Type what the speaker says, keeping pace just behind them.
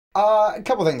A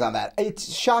couple things on that.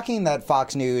 It's shocking that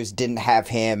Fox News didn't have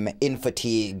him in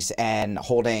fatigues and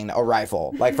holding a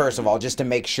rifle. Like, first of all, just to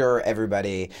make sure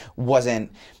everybody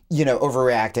wasn't,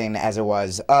 overreacting as it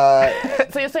was.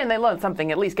 So you're saying they learned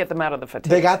something, at least get them out of the fatigues.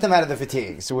 They got them out of the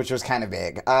fatigues, which was kind of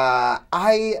big. A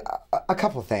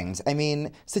couple things. I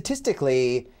mean,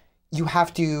 statistically, you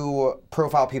have to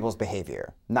profile people's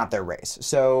behavior, not their race.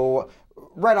 So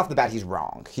right off the bat, he's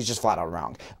wrong. He's just flat out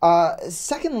wrong.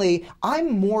 Secondly,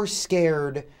 I'm more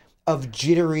scared of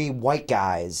jittery white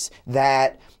guys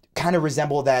that kind of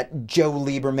resemble that Joe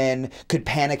Lieberman could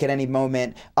panic at any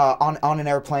moment on an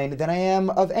airplane than I am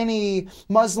of any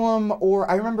Muslim.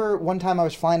 Or I remember one time I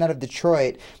was flying out of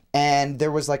Detroit and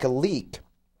there was like a leak.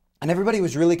 And everybody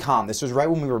was really calm. This was right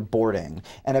when we were boarding.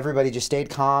 And everybody just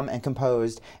stayed calm and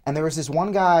composed. And there was this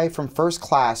one guy from first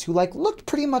class who looked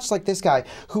pretty much like this guy,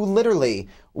 who literally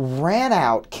ran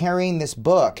out carrying this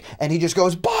book. And he just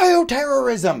goes,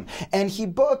 bioterrorism! And he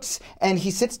books and he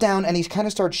sits down and he kind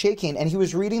of starts shaking. And he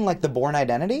was reading The Bourne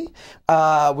Identity,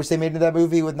 which they made into that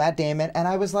movie with Matt Damon. And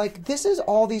I was like, this is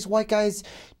all these white guys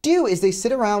do, is they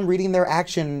sit around reading their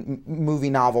action movie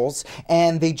novels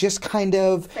and they just kind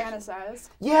of fantasize.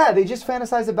 Yeah, they just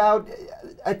fantasize about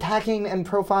attacking and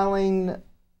profiling.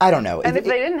 I don't know. And if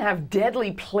they didn't have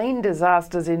deadly plane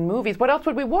disasters in movies, what else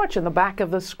would we watch in the back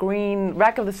of the screen,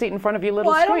 back of the seat in front of your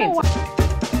little screen?